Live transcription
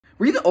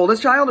Were you the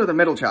oldest child or the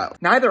middle child?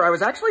 Neither. I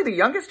was actually the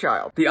youngest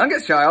child. The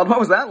youngest child? What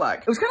was that like?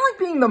 It was kind of like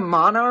being the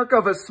monarch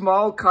of a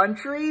small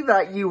country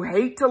that you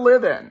hate to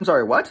live in. I'm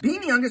sorry, what?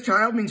 Being the youngest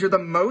child means you're the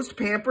most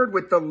pampered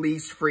with the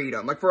least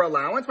freedom. Like for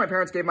allowance, my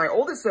parents gave my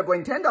oldest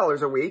sibling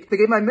 $10 a week. They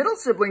gave my middle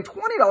sibling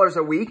 $20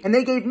 a week. And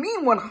they gave me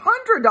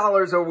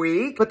 $100 a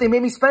week. But they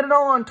made me spend it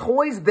all on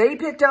toys they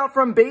picked out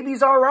from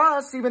Babies R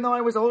Us, even though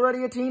I was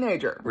already a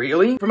teenager.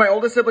 Really? For my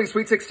oldest sibling's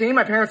Sweet 16,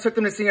 my parents took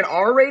them to see an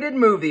R-rated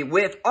movie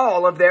with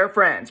all of their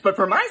friends. But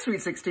for my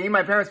Sweet 16,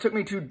 my parents took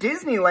me to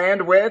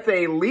Disneyland with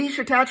a leash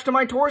attached to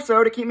my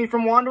torso to keep me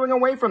from wandering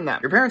away from them.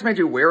 Your parents made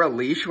you wear a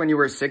leash when you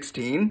were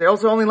 16? They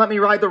also only let me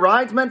ride the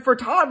rides meant for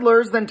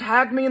toddlers, then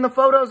tagged me in the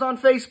photos on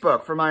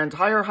Facebook for my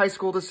entire high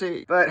school to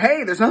see. But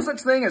hey, there's no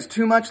such thing as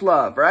too much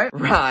love, right?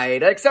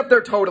 Right, except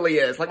there totally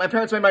is. Like my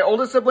parents made my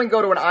oldest sibling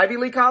go to an Ivy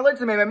League college,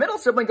 they made my middle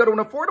sibling go to an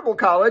affordable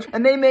college,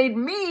 and they made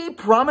me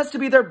promise to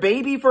be their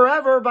baby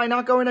forever by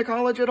not going to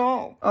college at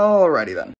all. Alrighty then.